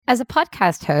As a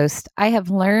podcast host, I have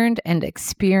learned and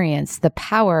experienced the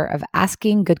power of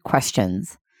asking good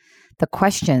questions. The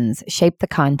questions shape the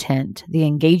content, the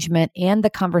engagement, and the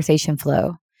conversation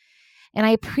flow. And I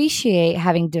appreciate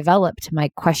having developed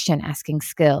my question asking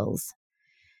skills.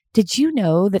 Did you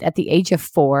know that at the age of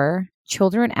 4,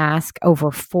 children ask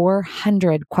over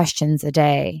 400 questions a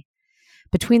day?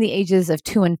 Between the ages of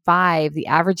 2 and 5, the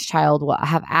average child will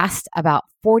have asked about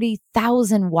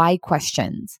 40,000 why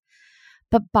questions.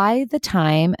 But by the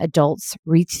time adults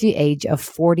reach the age of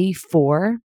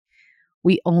 44,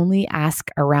 we only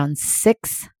ask around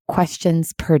 6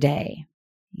 questions per day.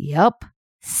 Yup,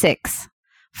 6.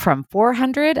 From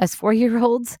 400 as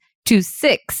 4-year-olds to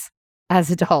 6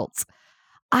 as adults.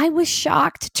 I was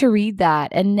shocked to read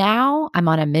that, and now I'm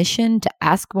on a mission to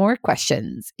ask more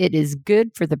questions. It is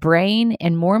good for the brain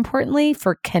and, more importantly,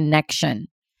 for connection.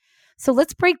 So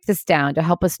let's break this down to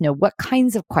help us know what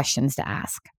kinds of questions to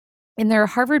ask. In their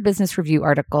Harvard Business Review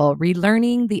article,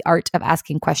 Relearning the Art of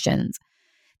Asking Questions,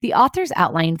 the authors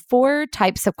outline 4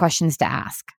 types of questions to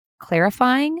ask: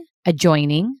 clarifying,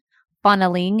 adjoining,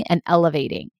 funneling, and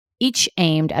elevating, each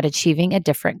aimed at achieving a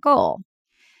different goal.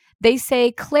 They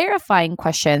say clarifying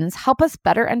questions help us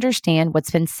better understand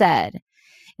what's been said.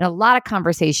 In a lot of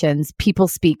conversations, people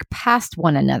speak past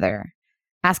one another.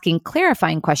 Asking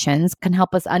clarifying questions can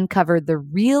help us uncover the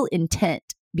real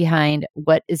intent behind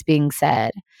what is being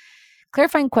said.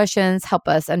 Clarifying questions help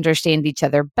us understand each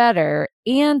other better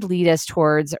and lead us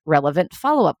towards relevant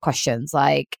follow-up questions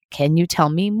like, can you tell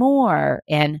me more?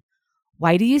 And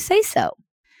why do you say so?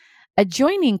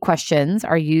 Adjoining questions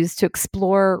are used to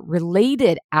explore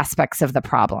related aspects of the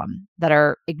problem that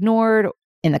are ignored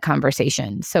in the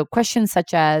conversation. So questions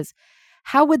such as,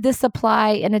 how would this apply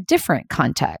in a different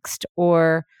context?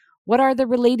 Or what are the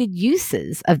related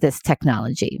uses of this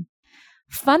technology?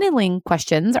 Funneling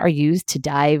questions are used to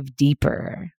dive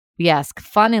deeper. We ask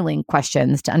funneling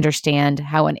questions to understand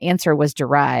how an answer was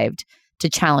derived, to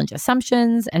challenge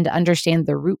assumptions, and to understand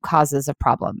the root causes of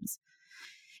problems.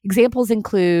 Examples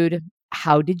include,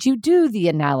 how did you do the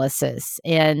analysis?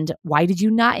 And why did you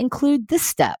not include this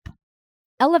step?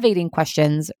 Elevating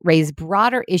questions raise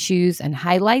broader issues and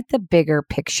highlight the bigger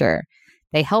picture.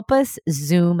 They help us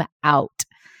zoom out.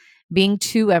 Being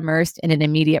too immersed in an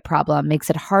immediate problem makes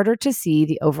it harder to see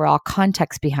the overall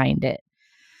context behind it.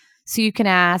 So you can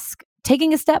ask,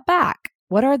 taking a step back,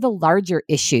 what are the larger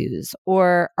issues?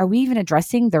 Or are we even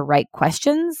addressing the right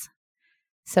questions?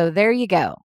 So there you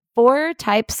go. 4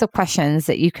 types of questions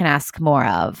that you can ask more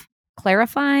of: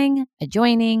 clarifying,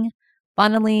 adjoining,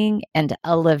 funneling, and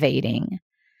elevating.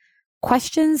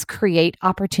 Questions create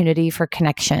opportunity for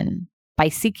connection. By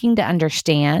seeking to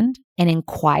understand and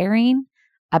inquiring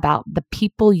about the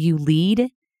people you lead,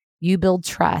 you build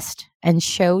trust and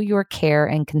show your care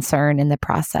and concern in the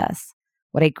process.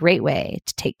 What a great way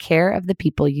to take care of the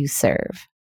people you serve.